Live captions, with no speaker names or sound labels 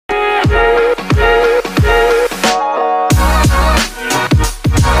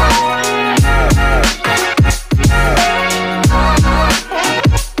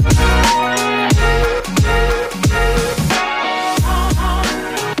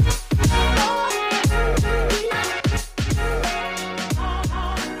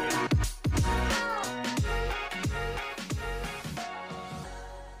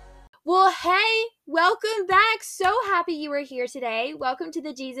happy you are here today. Welcome to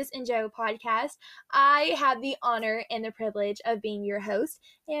the Jesus and Joe podcast. I have the honor and the privilege of being your host,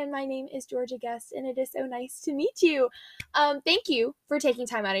 and my name is Georgia Guest, and it is so nice to meet you. Thank you for taking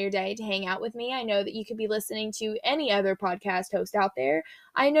time out of your day to hang out with me. I know that you could be listening to any other podcast host out there.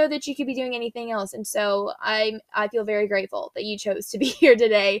 I know that you could be doing anything else, and so I feel very grateful that you chose to be here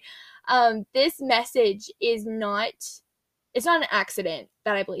today. This message is not... It's not an accident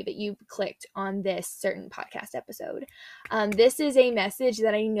that I believe that you clicked on this certain podcast episode. This is a message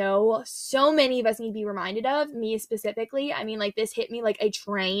that I know so many of us need to be reminded of, me specifically. I mean, like, this hit me like a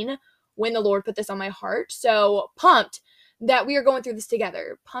train when the Lord put this on my heart. So pumped that we are going through this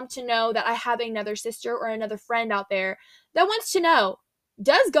together. Pumped to know that I have another sister or another friend out there that wants to know,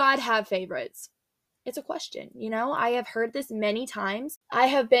 does God have favorites? It's a question, I have heard this many times. I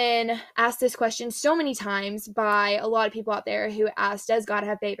have been asked this question so many times by a lot of people out there who ask, does God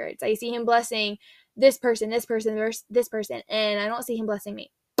have favorites? I see him blessing this person, this person, this person, and I don't see him blessing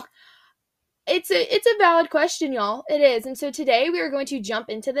me. It's a valid question, y'all. It is. And so today we are going to jump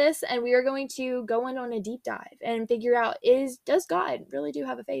into this and we are going to go in on a deep dive and figure out, does God really do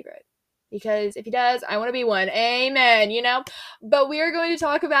have a favorite? Because if he does, I want to be one. Amen, But we are going to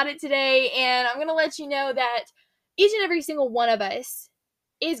talk about it today, and I'm going to let you know that each and every single one of us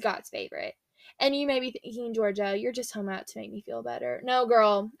is God's favorite. And you may be thinking, Georgia, you're just home out to make me feel better. No,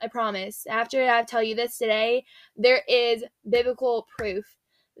 girl, I promise. After I tell you this today, there is biblical proof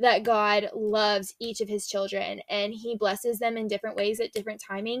that God loves each of his children, and he blesses them in different ways at different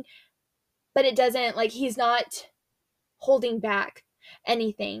timing. But it doesn't, he's not holding back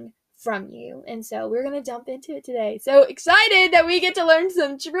anything from you. And so we're going to jump into it today. So excited that we get to learn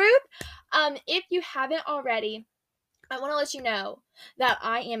some truth. If you haven't already, I want to let you know that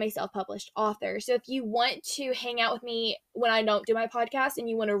I am a self-published author. So if you want to hang out with me when I don't do my podcast and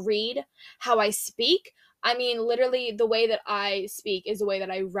you want to read how I speak, I mean, literally the way that I speak is the way that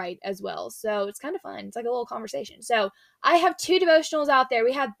I write as well. So it's kind of fun. It's like a little conversation. So I have 2 devotionals out there.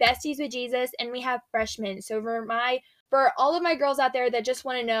 We have Besties with Jesus and we have Freshmen. So for all of my girls out there that just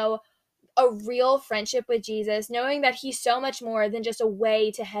want to know a real friendship with Jesus, knowing that he's so much more than just a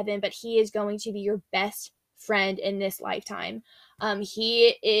way to heaven, but he is going to be your best friend in this lifetime.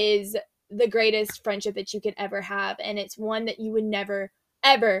 He is the greatest friendship that you could ever have, and it's one that you would never,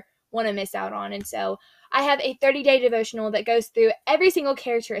 ever want to miss out on. And so I have a 30-day devotional that goes through every single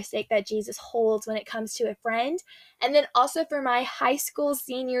characteristic that Jesus holds when it comes to a friend. And then also for my high school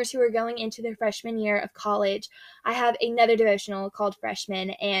seniors who are going into their freshman year of college, I have another devotional called Freshmen,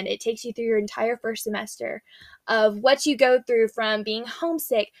 and it takes you through your entire first semester of what you go through from being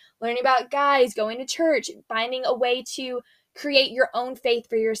homesick, learning about guys, going to church, finding a way to create your own faith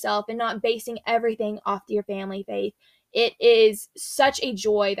for yourself and not basing everything off your family faith. It is such a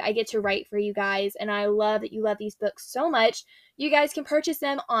joy that I get to write for you guys, and I love that you love these books so much. You guys can purchase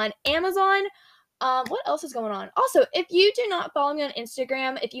them on Amazon. What else is going on? Also, if you do not follow me on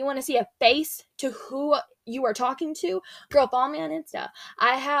Instagram, if you want to see a face to who you are talking to, girl, follow me on Insta.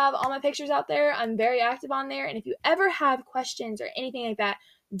 I have all my pictures out there. I'm very active on there, and if you ever have questions or anything like that,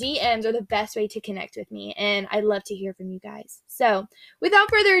 DMs are the best way to connect with me, and I'd love to hear from you guys. So, without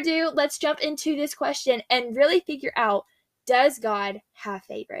further ado, let's jump into this question and really figure out, does God have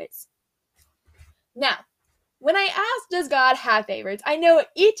favorites? Now, when I ask, does God have favorites, I know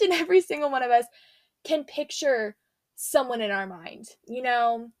each and every single one of us can picture someone in our mind.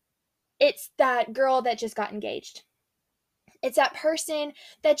 It's that girl that just got engaged. It's that person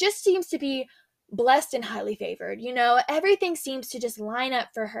that just seems to be blessed and highly favored. Everything seems to just line up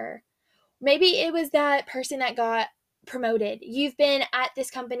for her. Maybe it was that person that got promoted. You've been at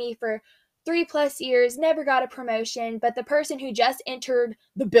this company for 3+ years, never got a promotion, but the person who just entered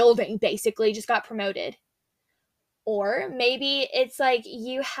the building basically just got promoted. Or maybe it's like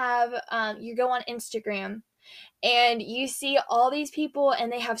you go on Instagram and you see all these people and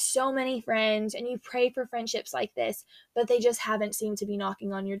they have so many friends and you pray for friendships like this, but they just haven't seemed to be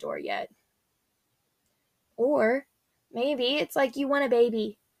knocking on your door yet. Or maybe it's like you want a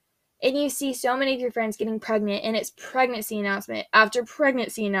baby and you see so many of your friends getting pregnant and it's pregnancy announcement after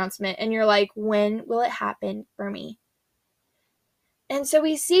pregnancy announcement and you're like, when will it happen for me? And so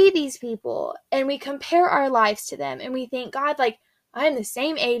we see these people and we compare our lives to them and we think, God, I'm the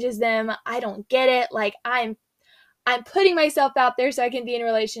same age as them. I don't get it. I'm putting myself out there so I can be in a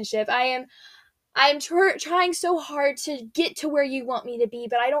relationship. I'm trying so hard to get to where you want me to be,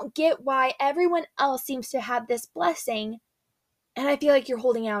 but I don't get why everyone else seems to have this blessing, and I feel like you're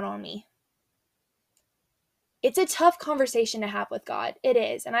holding out on me. It's a tough conversation to have with God. It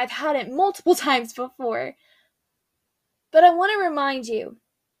is, and I've had it multiple times before. But I want to remind you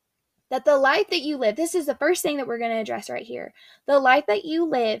that the life that you live, this is the first thing that we're going to address right here. The life that you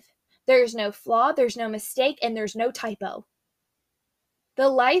live, there's no flaw, there's no mistake, and there's no typo. The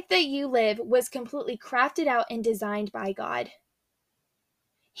life that you live was completely crafted out and designed by God.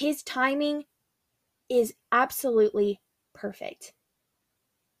 His timing is absolutely perfect.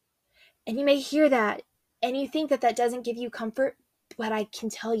 And you may hear that, and you think that that doesn't give you comfort, but I can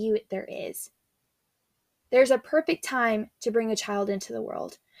tell you there is. There's a perfect time to bring a child into the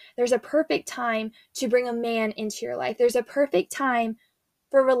world. There's a perfect time to bring a man into your life. There's a perfect time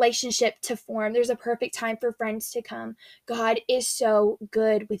for a relationship to form. There's a perfect time for friends to come. God is so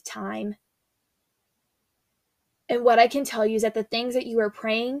good with time. And what I can tell you is that the things that you are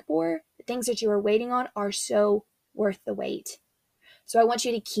praying for, the things that you are waiting on, are so worth the wait. So I want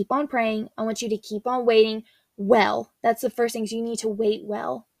you to keep on praying. I want you to keep on waiting well. That's the first thing. You need to wait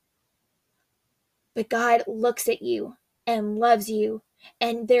well. But God looks at you and loves you,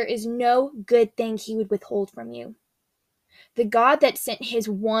 and there is no good thing he would withhold from you. The God that sent his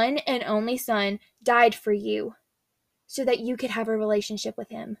one and only son died for you so that you could have a relationship with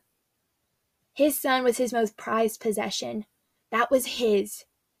him. His son was his most prized possession. That was his.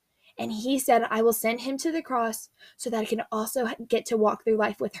 And he said, I will send him to the cross so that I can also get to walk through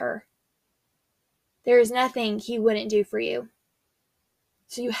life with her. There is nothing he wouldn't do for you.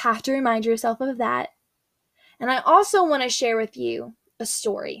 So you have to remind yourself of that. And I also want to share with you a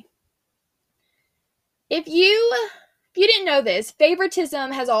story. If you didn't know this,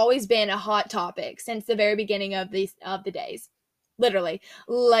 favoritism has always been a hot topic since the very beginning of the days. Literally,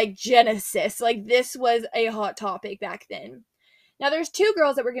 like Genesis. Like this was a hot topic back then. Now there's two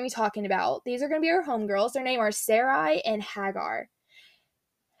girls that we're going to be talking about. These are going to be our homegirls. Their name are Sarai and Hagar.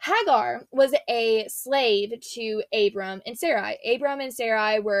 Hagar was a slave to Abram and Sarai. Abram and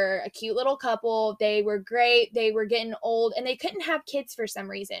Sarai were a cute little couple. They were great. They were getting old, and they couldn't have kids for some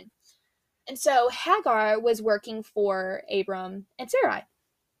reason. And so Hagar was working for Abram and Sarai.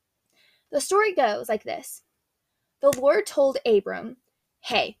 The story goes like this. The Lord told Abram,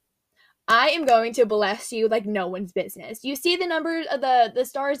 hey, I am going to bless you like no one's business. You see the numbers of the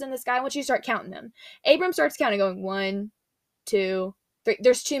stars in the sky? I want you to start counting them. Abram starts counting, going 1, 2, 3.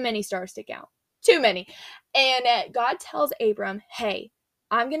 There's too many stars to count. Too many. And God tells Abram, hey,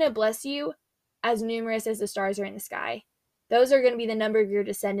 I'm going to bless you as numerous as the stars are in the sky. Those are going to be the number of your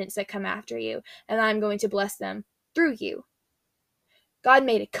descendants that come after you. And I'm going to bless them through you. God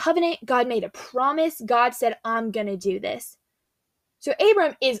made a covenant. God made a promise. God said, I'm going to do this. So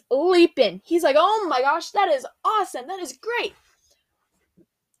Abram is leaping. He's like, oh my gosh, that is awesome. That is great.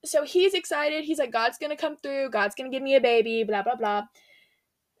 So he's excited. He's like, God's going to come through. God's going to give me a baby, blah, blah, blah.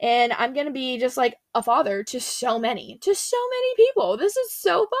 And I'm going to be just like a father to so many people. This is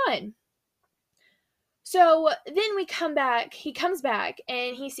so fun. So then he comes back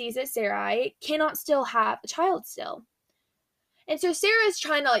and he sees that Sarai cannot still have a child still. And so Sarah's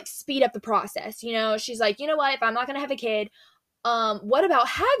trying to like speed up the process. You know, she's like, you know what, if I'm not going to have a kid, what about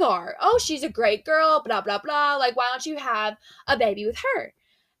Hagar? Oh, she's a great girl, blah, blah, blah. Like, why don't you have a baby with her?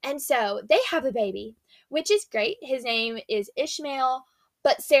 And so they have a baby, which is great. His name is Ishmael,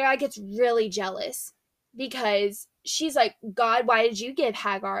 but Sarah gets really jealous because she's like, God, why did you give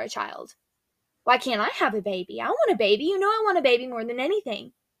Hagar a child? Why can't I have a baby? I want a baby. You know I want a baby more than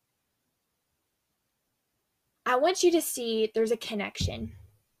anything. I want you to see there's a connection.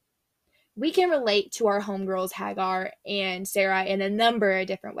 We can relate to our homegirls Hagar and Sarah in a number of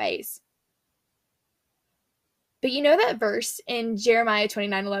different ways. But you know that verse in Jeremiah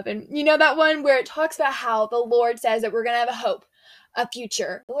 29:11? You know that one where it talks about how the Lord says that we're going to have a hope, a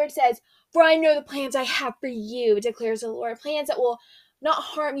future. The Lord says, for I know the plans I have for you, declares the Lord. Plans that will not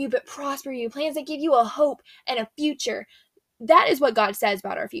harm you, but prosper you. Plans that give you a hope and a future. That is what God says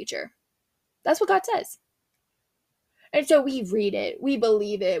about our future. That's what God says. And so we read it, we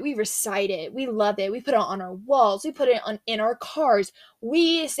believe it, we recite it, we love it, we put it on our walls, we put it in our cars.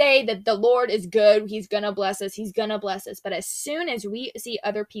 We say that the Lord is good, he's going to bless us, he's going to bless us. But as soon as we see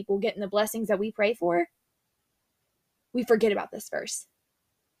other people getting the blessings that we pray for, we forget about this verse.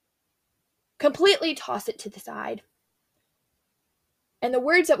 Completely toss it to the side. And the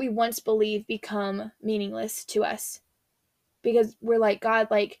words that we once believed become meaningless to us. Because we're like, God,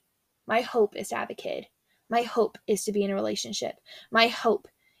 like, my hope is to have a kid. My hope is to be in a relationship. My hope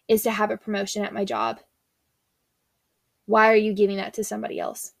is to have a promotion at my job. Why are you giving that to somebody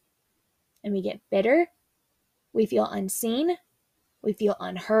else? And we get bitter. We feel unseen. We feel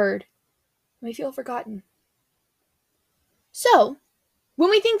unheard. We feel forgotten. So, when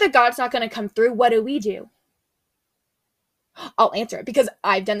we think that God's not going to come through, what do? I'll answer it because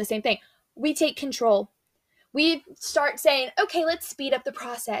I've done the same thing. We take control. We start saying, okay, let's speed up the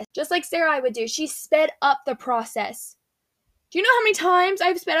process. Just like Sarai would do. She sped up the process. Do you know how many times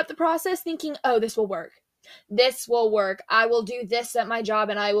I've sped up the process thinking, oh, this will work. This will work. I will do this at my job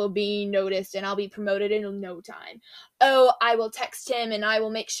and I will be noticed and I'll be promoted in no time. Oh, I will text him and I will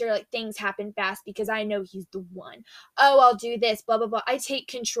make sure like things happen fast because I know he's the one. Oh, I'll do this, blah, blah, blah. I take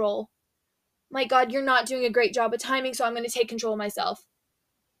control. My God, you're not doing a great job of timing, so I'm going to take control of myself,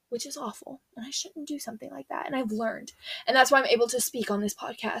 which is awful. And I shouldn't do something like that. And I've learned. And that's why I'm able to speak on this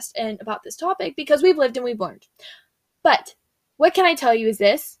podcast and about this topic, because we've lived and we've learned. But what can I tell you is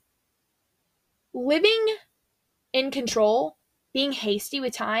this: living in control, being hasty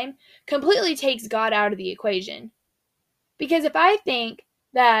with time, completely takes God out of the equation. Because if I think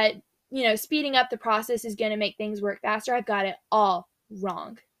that, speeding up the process is going to make things work faster, I've got it all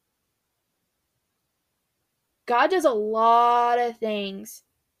wrong. God does a lot of things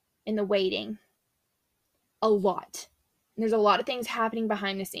in the waiting. A lot. And there's a lot of things happening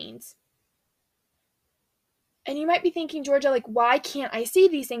behind the scenes. And you might be thinking, Georgia, like, why can't I see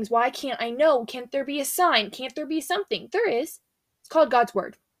these things? Why can't I know? Can't there be a sign? Can't there be something? There is. It's called God's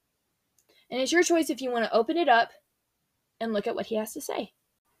Word. And it's your choice if you want to open it up and look at what He has to say.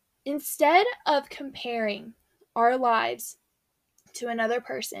 Instead of comparing our lives to another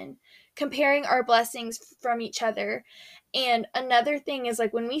person, comparing our blessings from each other, and another thing is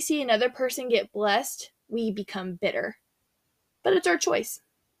like when we see another person get blessed, we become bitter. But it's our choice.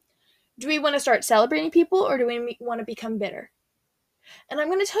 Do we want to start celebrating people, or do we want to become bitter? And I'm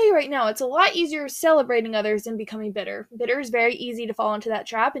going to tell you right now, it's a lot easier celebrating others than becoming bitter. Bitter is very easy to fall into that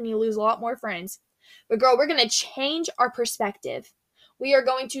trap, and you lose a lot more friends. But girl, we're going to change our perspective. We are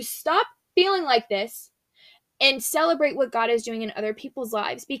going to stop feeling like this and celebrate what God is doing in other people's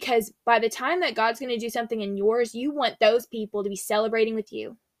lives, because by the time that God's going to do something in yours, you want those people to be celebrating with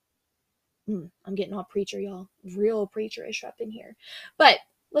you. I'm getting all preacher, y'all. Real preacherish up in here. But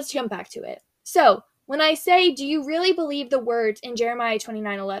let's jump back to it. So when I say, do you really believe the words in Jeremiah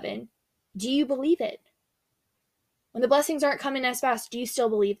 29:11? Do you believe it? When the blessings aren't coming as fast, do you still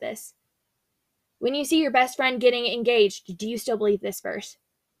believe this? When you see your best friend getting engaged, do you still believe this verse?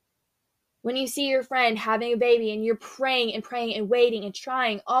 When you see your friend having a baby and you're praying and praying and waiting and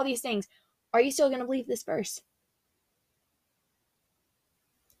trying all these things, are you still going to believe this verse?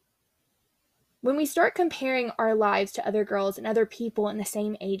 When we start comparing our lives to other girls and other people in the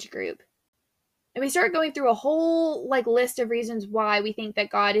same age group, and we start going through a whole list of reasons why we think that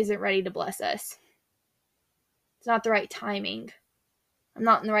God isn't ready to bless us. It's not the right timing. I'm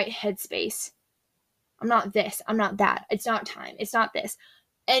not in the right headspace. I'm not this. I'm not that. It's not time. It's not this.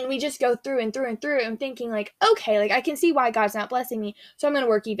 And we just go through and through and through and thinking okay, I can see why God's not blessing me, so I'm going to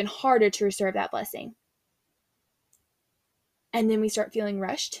work even harder to reserve that blessing. And then we start feeling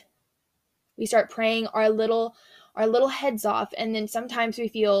rushed. We start praying our little heads off, and then sometimes we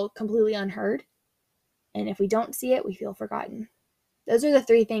feel completely unheard. And if we don't see it, we feel forgotten. Those are the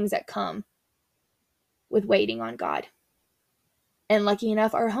three things that come with waiting on God. And lucky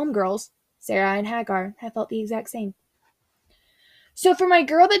enough, our homegirls, Sarah and Hagar, have felt the exact same. So for my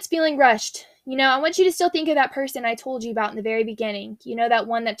girl that's feeling rushed, I want you to still think of that person I told you about in the very beginning. That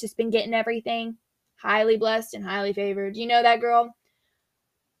one that's just been getting everything, highly blessed and highly favored. That girl?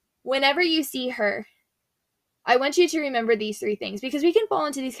 Whenever you see her, I want you to remember these three things, because we can fall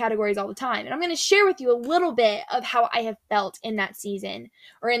into these categories all the time. And I'm going to share with you a little bit of how I have felt in that season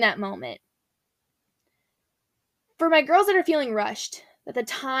or in that moment. For my girls that are feeling rushed, that the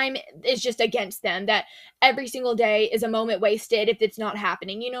time is just against them, that every single day is a moment wasted if it's not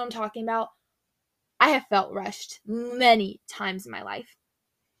happening. You know what I'm talking about? I have felt rushed many times in my life.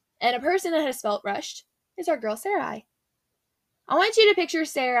 And a person that has felt rushed is our girl Sarai. I want you to picture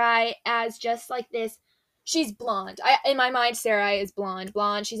Sarai as just like this. She's blonde. In my mind, Sarai is blonde.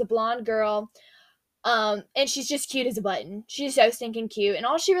 She's a blonde girl. And she's just cute as a button. She's so stinking cute. And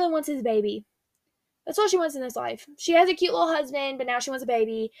all she really wants is a baby. That's all she wants in this life. She has a cute little husband, but now she wants a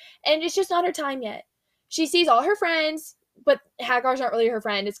baby. And it's just not her time yet. She sees all her friends, but Hagar's not really her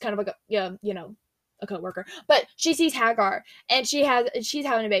friend. It's kind of like a coworker. But she sees Hagar, and she's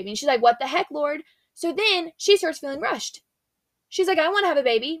having a baby. And she's like, what the heck, Lord? So then she starts feeling rushed. She's like, I want to have a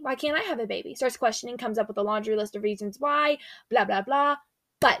baby. Why can't I have a baby? Starts questioning, comes up with a laundry list of reasons why, blah, blah, blah.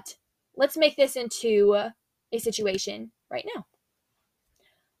 But let's make this into a situation right now.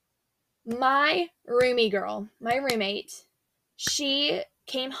 My roommate, she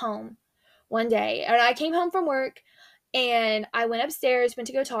came home one day, and I came home from work, and I went upstairs, went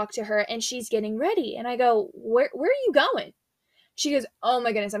to go talk to her, and she's getting ready. And I go, where are you going? She goes, oh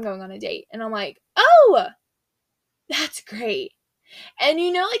my goodness, I'm going on a date. And I'm like, oh, that's great. And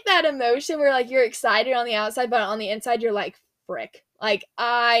like that emotion where like you're excited on the outside, but on the inside you're like, frick. Like,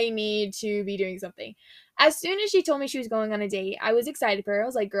 I need to be doing something. As soon as she told me she was going on a date, I was excited for her. I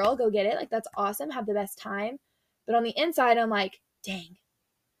was like, girl, go get it. Like, that's awesome. Have the best time. But on the inside, I'm like, dang,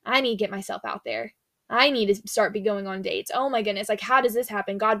 I need to get myself out there. I need to start going on dates. Oh my goodness. Like, how does this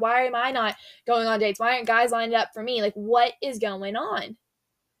happen? God, why am I not going on dates? Why aren't guys lined up for me? Like, what is going on?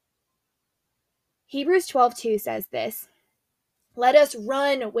 Hebrews 12:2 says this. Let us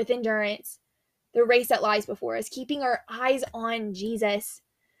run with endurance the race that lies before us, keeping our eyes on Jesus.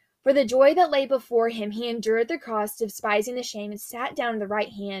 For the joy that lay before him, he endured the cross, despising the shame, and sat down at the right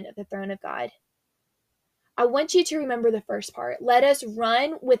hand of the throne of God. I want you to remember the first part. Let us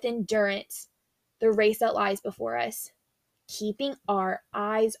run with endurance the race that lies before us, keeping our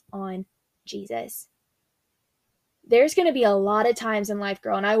eyes on Jesus. There's going to be a lot of times in life,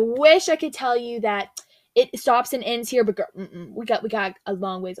 girl, and I wish I could tell you that it stops and ends here, but girl, we got a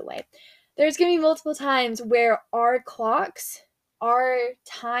long ways away. There's going to be multiple times where our clocks, our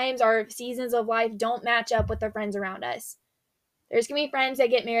times, our seasons of life don't match up with the friends around us. There's going to be friends that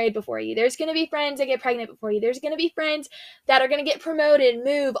get married before you. There's going to be friends that get pregnant before you. There's going to be friends that are going to get promoted,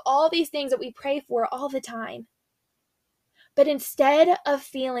 move, all these things that we pray for all the time. But instead of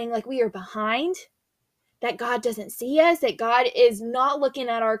feeling like we are behind, that God doesn't see us, that God is not looking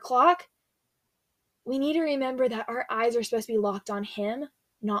at our clock, we need to remember that our eyes are supposed to be locked on him,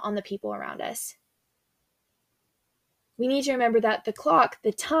 not on the people around us. We need to remember that the clock,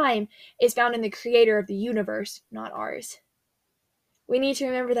 the time, is found in the creator of the universe, not ours. We need to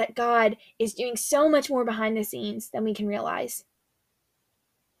remember that God is doing so much more behind the scenes than we can realize.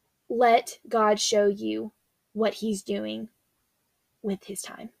 Let God show you what he's doing with his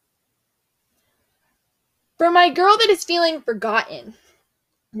time. For my girl that is feeling forgotten,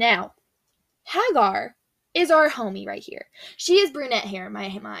 now, Hagar is our homie right here. She has brunette hair in my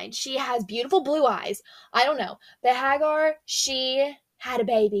mind. She has beautiful blue eyes. I don't know. But Hagar, she had a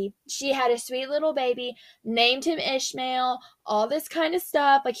baby. She had a sweet little baby, named him Ishmael, all this kind of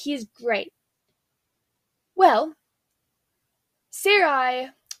stuff. Like, he's great. Well, Sarai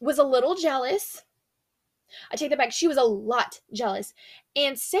was a little jealous. I take that back. She was a lot jealous.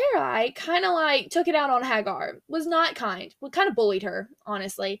 And Sarai kind of like took it out on Hagar. Was not kind. Kind of bullied her,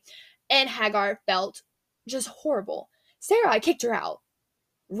 honestly. And Hagar felt just horrible. Sarai kicked her out.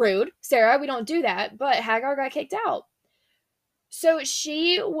 Rude. Sarai, we don't do that. But Hagar got kicked out. So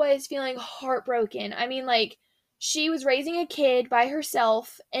she was feeling heartbroken. I mean, like, she was raising a kid by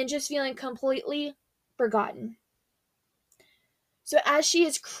herself and just feeling completely forgotten. So as she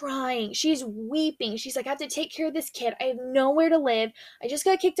is crying, she's weeping. She's like, I have to take care of this kid. I have nowhere to live. I just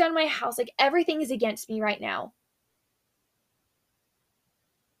got kicked out of my house. Like, everything is against me right now.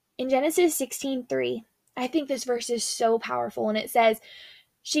 In Genesis 16:3, I think this verse is so powerful. And it says,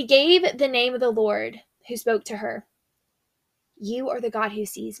 she gave the name of the Lord who spoke to her. You are the God who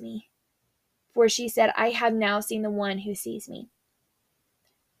sees me. For she said, I have now seen the one who sees me.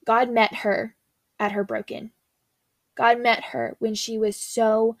 God met her at her broken. God met her when she was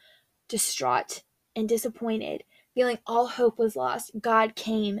so distraught and disappointed, feeling all hope was lost. God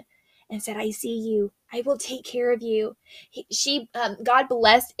came and said, I see you. I will take care of you. God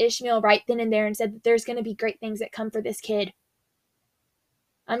blessed Ishmael right then and there and said that there's going to be great things that come for this kid.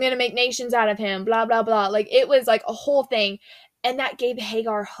 I'm going to make nations out of him, blah, blah, blah. Like, it was like a whole thing. And that gave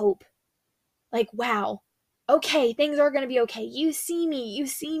Hagar hope. Like, wow, okay, things are going to be okay. You see me, you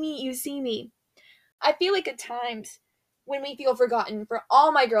see me, you see me. I feel like at times when we feel forgotten, for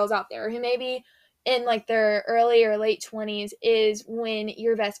all my girls out there who maybe in like their early or late 20s, is when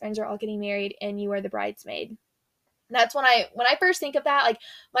your best friends are all getting married and you are the bridesmaid. That's when I first think of that, like,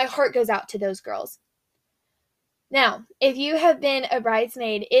 my heart goes out to those girls. Now, if you have been a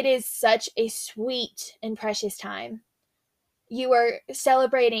bridesmaid, it is such a sweet and precious time. You are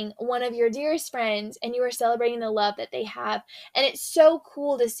celebrating one of your dearest friends, and you are celebrating the love that they have. And it's so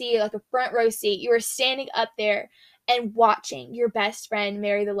cool to see, like, a front row seat. You are standing up there and watching your best friend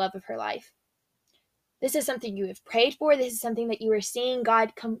marry the love of her life. This is something you have prayed for. This is something that you are seeing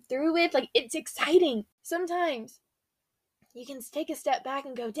God come through with. Like, it's exciting. Sometimes you can take a step back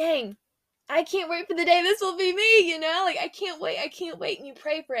and go, dang, I can't wait for the day this will be me, you know? Like, I can't wait. And you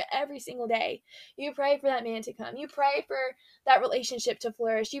pray for it every single day. You pray for that man to come. You pray for that relationship to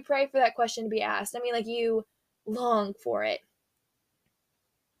flourish. You pray for that question to be asked. I mean, like, you long for it.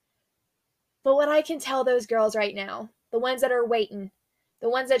 But what I can tell those girls right now, the ones that are waiting, the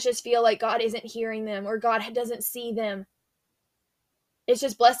ones that just feel like God isn't hearing them or God doesn't see them, it's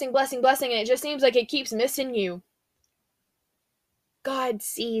just blessing, blessing, blessing, and it just seems like it keeps missing you. God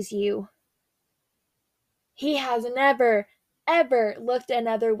sees you. He has never, ever looked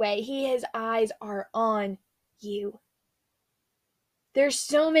another way. His eyes are on you. There's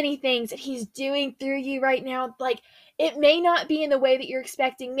so many things that he's doing through you right now. Like, it may not be in the way that you're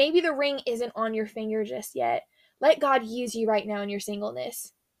expecting. Maybe the ring isn't on your finger just yet. Let God use you right now in your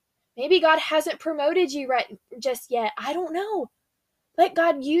singleness. Maybe God hasn't promoted you right just yet. I don't know. Let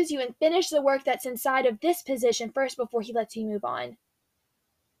God use you and finish the work that's inside of this position first before he lets you move on.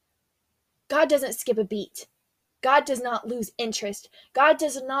 God doesn't skip a beat. God does not lose interest. God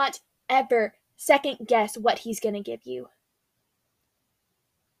does not ever second guess what he's going to give you.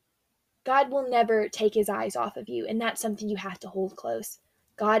 God will never take his eyes off of you, and that's something you have to hold close.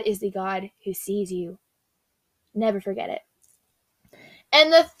 God is the God who sees you. Never forget it.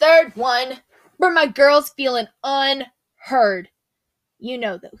 And the third one, for my girls feeling unheard. You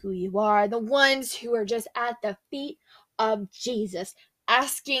know who you are, the ones who are just at the feet of Jesus,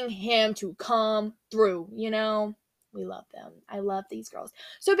 asking him to come through, We love them. I love these girls.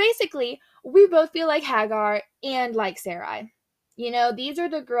 So basically, we both feel like Hagar and like Sarai. These are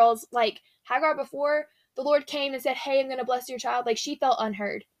the girls, like Hagar before the Lord came and said, hey, I'm going to bless your child. Like, she felt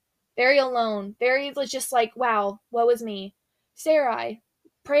unheard, very alone, very just like, wow, woe is me. Sarai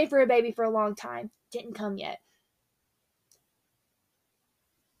prayed for a baby for a long time. Didn't come yet.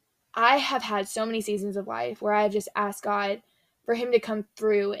 I have had so many seasons of life where I've just asked God for him to come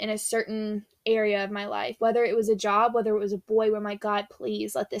through in a certain area of my life, whether it was a job, whether it was a boy, where my God,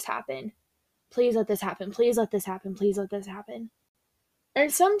 please let this happen. Please let this happen. Please let this happen. Please let this happen.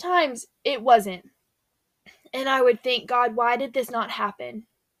 And sometimes it wasn't. And I would think, God, why did this not happen?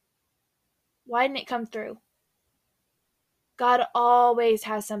 Why didn't it come through? God always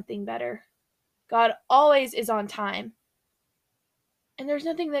has something better. God always is on time. And there's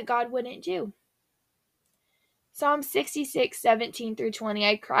nothing that God wouldn't do. Psalm 66:17-20.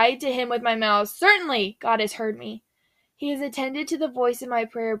 I cried to him with my mouth. Certainly, God has heard me. He has attended to the voice of my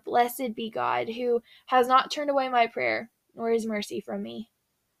prayer. Blessed be God, who has not turned away my prayer, nor his mercy from me.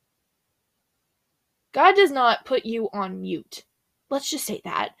 God does not put you on mute. Let's just say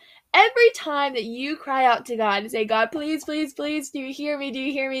that. Every time that you cry out to God and say, God, please, please, please, do you hear me? Do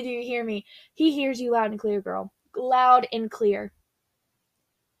you hear me? Do you hear me? He hears you loud and clear, girl. Loud and clear.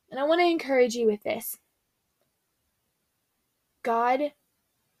 And I want to encourage you with this. God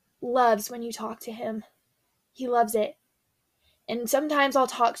loves when you talk to him. He loves it. And sometimes I'll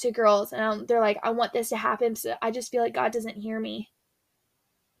talk to girls and they're like, I want this to happen, so I just feel like God doesn't hear me.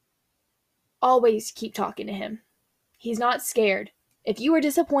 Always keep talking to him. He's not scared. If you were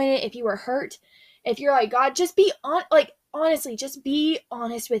disappointed, if you were hurt, if you're like, God, just be honestly, just be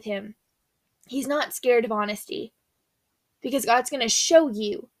honest with him. He's not scared of honesty, because God's going to show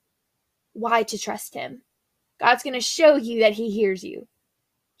you why to trust him. God's going to show you that he hears you.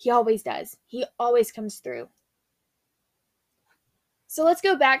 He always does. He always comes through. So let's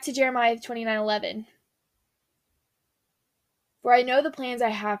go back to Jeremiah 29:11. For I know the plans I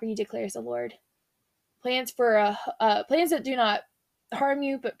have for you, declares the Lord. Plans that do not harm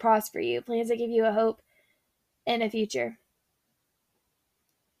you, but prosper you. Plans that give you a hope and a future.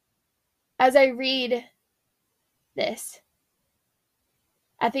 As I read this,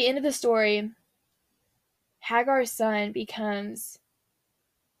 at the end of the story, Hagar's son becomes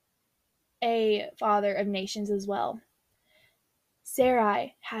a father of nations as well.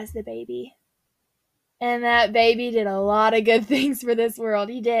 Sarai has the baby. And that baby did a lot of good things for this world.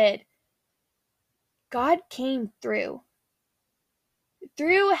 He did. God came through.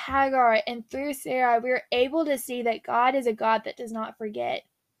 Through Hagar and through Sarai, we are able to see that God is a God that does not forget.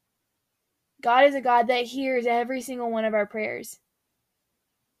 God is a God that hears every single one of our prayers.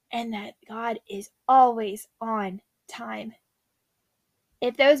 And that God is always on time.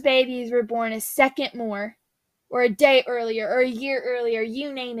 If those babies were born a second more, or a day earlier, or a year earlier,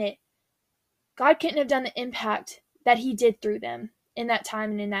 you name it, God couldn't have done the impact that he did through them in that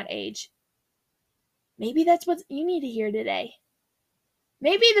time and in that age. Maybe that's what you need to hear today.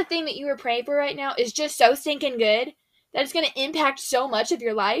 Maybe the thing that you were praying for right now is just so stinking good that it's going to impact so much of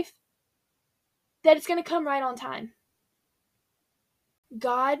your life that it's going to come right on time.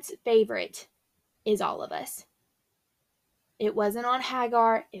 God's favorite is all of us. It wasn't on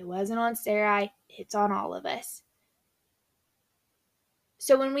Hagar. It wasn't on Sarai. It's on all of us.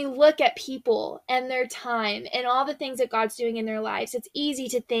 So when we look at people and their time and all the things that God's doing in their lives, it's easy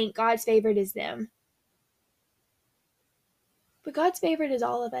to think God's favorite is them. But God's favorite is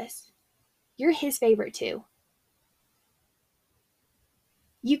all of us. You're his favorite too.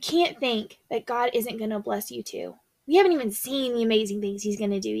 You can't think that God isn't going to bless you too. We haven't even seen the amazing things he's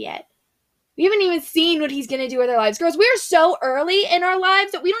going to do yet. We haven't even seen what he's going to do with our lives. Girls, we're so early in our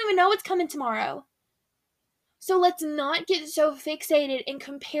lives that we don't even know what's coming tomorrow. So let's not get so fixated and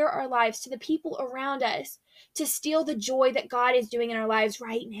compare our lives to the people around us to steal the joy that God is doing in our lives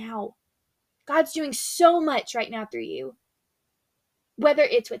right now. God's doing so much right now through you. Whether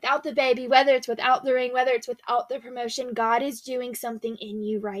it's without the baby, whether it's without the ring, whether it's without the promotion, God is doing something in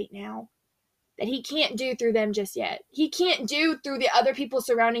you right now that he can't do through them just yet. He can't do through the other people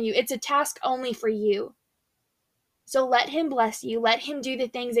surrounding you. It's a task only for you. So let him bless you. Let him do the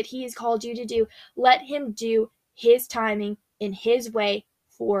things that he has called you to do. Let him do his timing in his way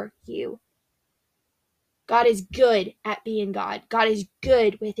for you. God is good at being God. God is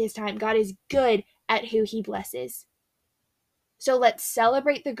good with his time. God is good at who he blesses. So let's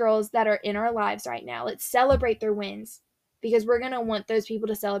celebrate the girls that are in our lives right now. Let's celebrate their wins, because we're going to want those people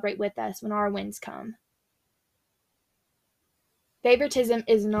to celebrate with us when our wins come. Favoritism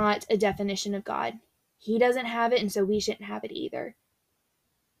is not a definition of God. He doesn't have it, and so we shouldn't have it either.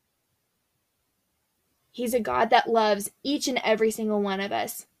 He's a God that loves each and every single one of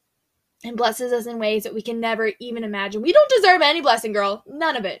us and blesses us in ways that we can never even imagine. We don't deserve any blessing, girl.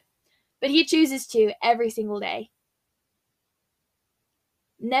 None of it. But he chooses to every single day.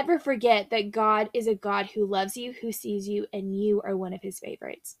 Never forget that God is a God who loves you, who sees you, and you are one of his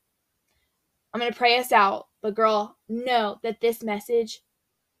favorites. I'm going to pray us out, but girl, know that this message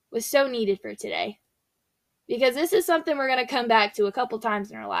was so needed for today, because this is something we're going to come back to a couple times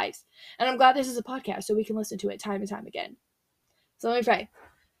in our lives. And I'm glad this is a podcast so we can listen to it time and time again. So let me pray.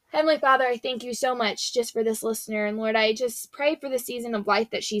 Heavenly Father, I thank you so much just for this listener. And Lord, I just pray for the season of life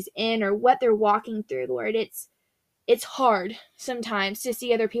that she's in or what they're walking through, Lord. It's hard sometimes to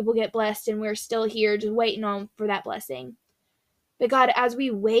see other people get blessed, and we're still here just waiting on for that blessing. But God, as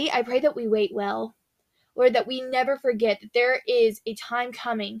we wait, I pray that we wait well. Lord, that we never forget that there is a time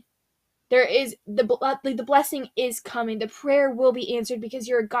coming. There is the blessing is coming. The prayer will be answered, because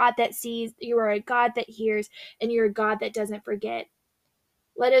you're a God that sees, you are a God that hears, and you're a God that doesn't forget.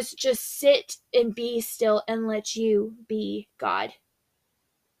 Let us just sit and be still and let you be God.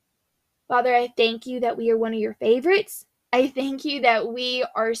 Father, I thank you that we are one of your favorites. I thank you that we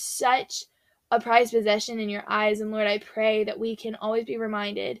are such a prized possession in your eyes. And Lord, I pray that we can always be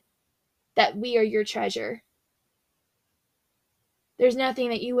reminded that we are your treasure. There's nothing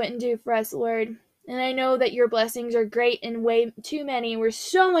that you wouldn't do for us, Lord. And I know that your blessings are great and way too many, and we're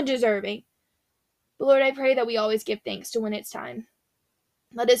so undeserving. But Lord, I pray that we always give thanks to when it's time.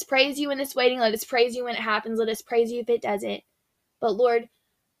 Let us praise you in this waiting. Let us praise you when it happens. Let us praise you if it doesn't. But Lord,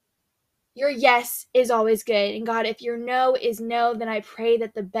 your yes is always good. And God, if your no is no, then I pray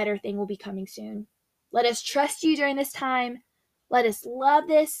that the better thing will be coming soon. Let us trust you during this time. Let us love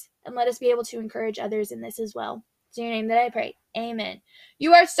this, and let us be able to encourage others in this as well. It's in your name that I pray. Amen.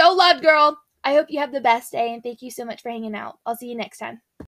 You are so loved, girl. I hope you have the best day, and thank you so much for hanging out. I'll see you next time.